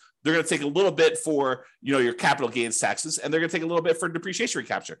costs. They're going to take a little bit for, your capital gains taxes, and they're going to take a little bit for depreciation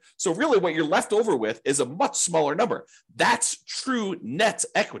recapture. So really what you're left over with is a much smaller number. That's true net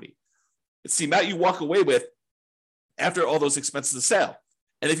equity. It's the amount you walk away with after all those expenses of sale.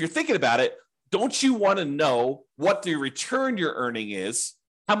 And if you're thinking about it, don't you want to know what the return you're earning is,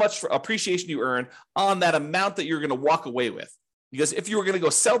 how much appreciation you earn on that amount that you're going to walk away with? Because if you were going to go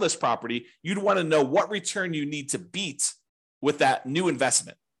sell this property, you'd want to know what return you need to beat with that new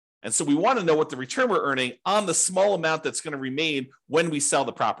investment. And so we want to know what the return we're earning on the small amount that's going to remain when we sell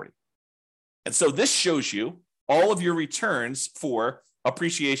the property. And so this shows you all of your returns for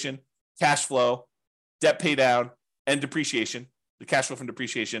appreciation, cash flow, debt pay down, and depreciation, the cash flow from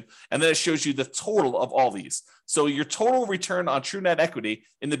depreciation. And then it shows you the total of all these. So your total return on true net equity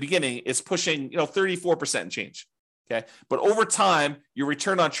in the beginning is pushing, 34% and change. Okay. But over time, your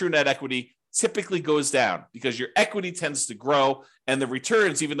return on true net equity typically goes down because your equity tends to grow, and the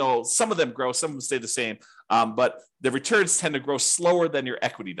returns, even though some of them grow, some of them stay the same, but the returns tend to grow slower than your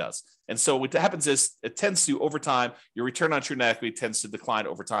equity does. And so what happens is it tends to, over time, your return on true net equity tends to decline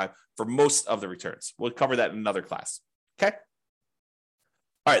over time for most of the returns. We'll cover that in another class. Okay.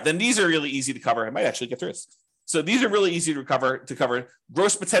 All right. Then these are really easy to cover. I might actually get through this. So these are really easy to cover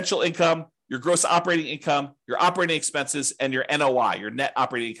gross potential income, your gross operating income, your operating expenses, and your NOI, your net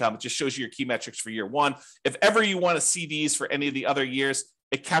operating income. It just shows you your key metrics for year one. If ever you want to see these for any of the other years,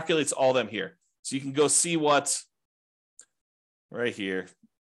 it calculates all of them here. So you can go see what right here.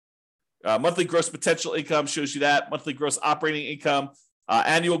 Monthly gross potential income shows you that. Monthly gross operating income,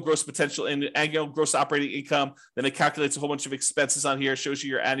 annual gross potential and annual gross operating income. Then it calculates a whole bunch of expenses on here, shows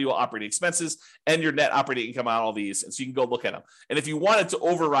you your annual operating expenses and your net operating income on all these. And so you can go look at them. And if you wanted to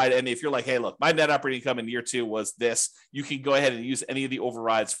override any, if you're like, hey, look, my net operating income in year two was this, you can go ahead and use any of the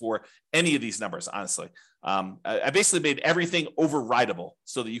overrides for any of these numbers, honestly. I basically made everything overrideable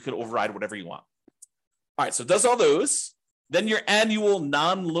so that you can override whatever you want. All right, so it does all those. Then your annual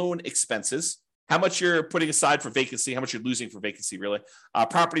non-loan expenses, how much you're putting aside for vacancy, how much you're losing for vacancy, really.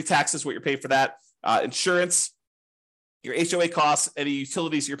 Property taxes, what you're paying for that. Insurance, your HOA costs, any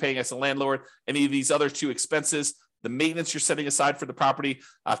utilities you're paying as a landlord, any of these other two expenses, the maintenance you're setting aside for the property,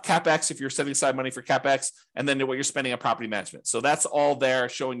 CapEx, if you're setting aside money for CapEx, and then what you're spending on property management. So that's all there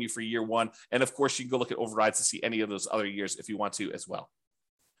showing you for year one. And of course, you can go look at overrides to see any of those other years if you want to as well.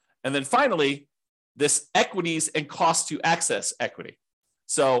 And then finally, this equities and cost to access equity.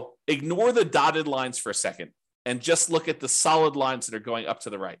 So ignore the dotted lines for a second and just look at the solid lines that are going up to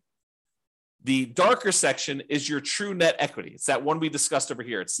the right. The darker section is your true net equity. It's that one we discussed over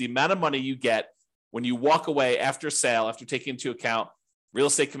here. It's the amount of money you get when you walk away after sale, after taking into account real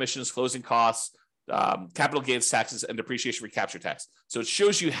estate commissions, closing costs, capital gains taxes, and depreciation recapture tax. So it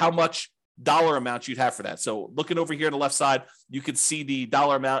shows you how much dollar amount you'd have for that. So looking over here on the left side, you can see the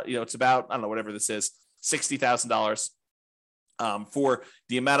dollar amount. It's about, I don't know, whatever this is, $60,000 for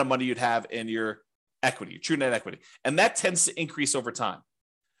the amount of money you'd have in your equity, your true net equity. And that tends to increase over time.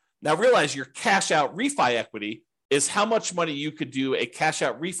 Now realize your cash out refi equity is how much money you could do a cash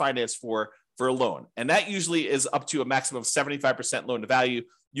out refinance for a loan. And that usually is up to a maximum of 75% loan to value.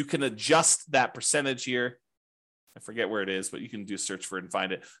 You can adjust that percentage here. I forget where it is, but you can do a search for it and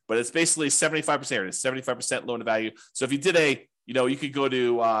find it. But it's basically 75%. It is 75% loan to value. So if you did you could go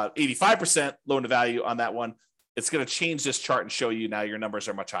to 85% loan to value on that one. It's going to change this chart and show you now your numbers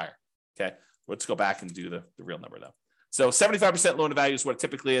are much higher. Okay. Let's go back and do the real number though. So 75% loan to value is what it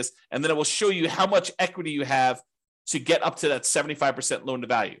typically is. And then it will show you how much equity you have to get up to that 75% loan to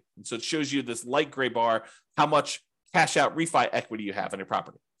value. And so it shows you this light gray bar, how much cash out refi equity you have on your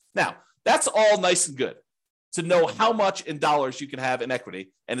property. Now, that's all nice and good to know how much in dollars you can have in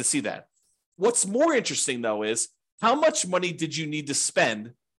equity and to see that. What's more interesting though is how much money did you need to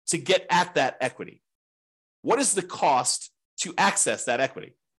spend to get at that equity? What is the cost to access that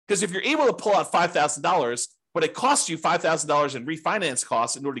equity? Because if you're able to pull out $5,000, but it costs you $5,000 in refinance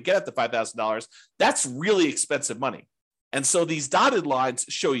costs in order to get at the $5,000, that's really expensive money. And so these dotted lines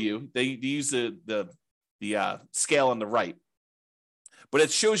show you, they use the scale on the right, but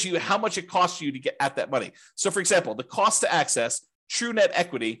it shows you how much it costs you to get at that money. So for example, the cost to access true net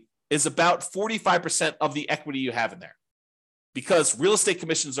equity is about 45% of the equity you have in there. Because real estate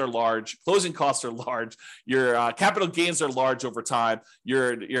commissions are large, closing costs are large, your capital gains are large over time,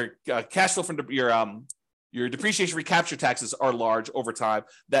 your cash flow from your depreciation recapture taxes are large over time,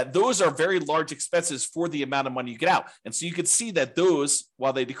 that those are very large expenses for the amount of money you get out. And so you can see that those,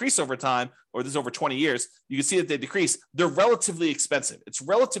 while they decrease over time, or this is over 20 years, you can see that they decrease. They're relatively expensive. It's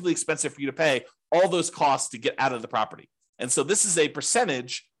relatively expensive for you to pay all those costs to get out of the property. And so this is a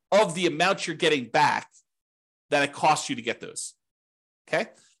percentage of the amount you're getting back that it costs you to get those. Okay.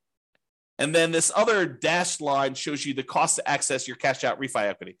 And then this other dashed line shows you the cost to access your cash out refi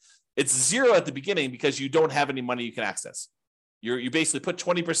equity. It's zero at the beginning because you don't have any money you can access. You basically put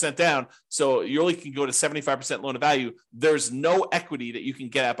 20% down, so you only can go to 75% loan to value. There's no equity that you can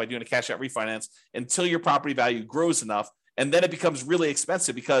get at by doing a cash out refinance until your property value grows enough. And then it becomes really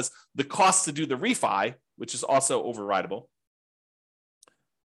expensive because the cost to do the refi, which is also overridable.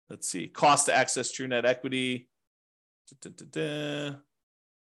 Let's see, cost to access true net equity.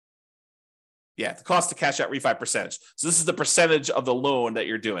 Yeah, the cost to cash out refi percentage. So this is the percentage of the loan that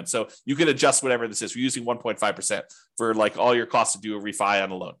you're doing. So you can adjust whatever this is. We're using 1.5% for like all your costs to do a refi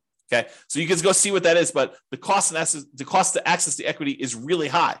on a loan. Okay, so you can go see what that is. But the cost to access the equity is really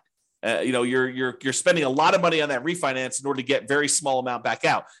high. You're spending a lot of money on that refinance in order to get very small amount back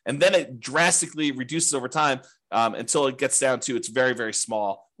out, and then it drastically reduces over time until it gets down to it's very, very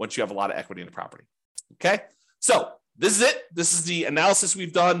small once you have a lot of equity in the property. Okay, so this is it. This is the analysis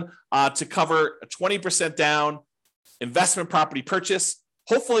we've done to cover a 20% down investment property purchase.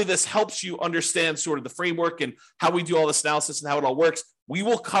 Hopefully this helps you understand sort of the framework and how we do all this analysis and how it all works. We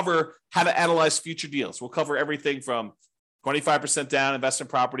will cover how to analyze future deals. We'll cover everything from 25% down investment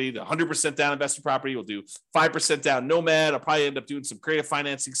property to 100% down investment property. We'll do 5% down Nomad. I'll probably end up doing some creative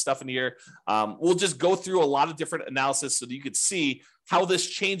financing stuff in here. We'll just go through a lot of different analysis so that you could see how this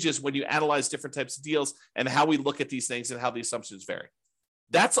changes when you analyze different types of deals and how we look at these things and how the assumptions vary.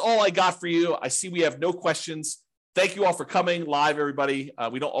 That's all I got for you. I see we have no questions. Thank you all for coming live, everybody.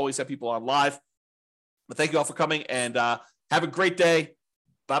 We don't always have people on live, but thank you all for coming and have a great day.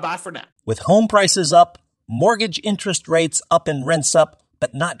 Bye-bye for now. With home prices up, mortgage interest rates up and rents up,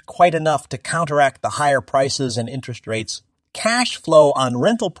 but not quite enough to counteract the higher prices and interest rates, cash flow on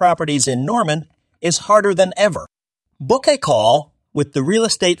rental properties in Norman is harder than ever. Book a call with the Real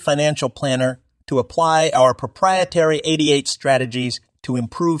Estate Financial Planner to apply our proprietary 88 strategies to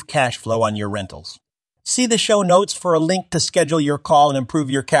improve cash flow on your rentals. See the show notes for a link to schedule your call and improve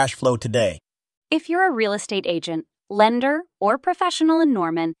your cash flow today. If you're a real estate agent, lender, or professional in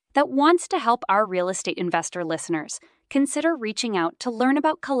Norman that wants to help our real estate investor listeners, consider reaching out to learn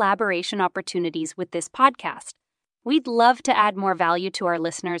about collaboration opportunities with this podcast. We'd love to add more value to our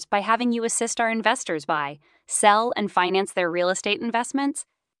listeners by having you assist our investors buy, sell, and finance their real estate investments.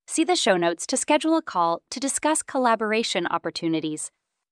 See the show notes to schedule a call to discuss collaboration opportunities.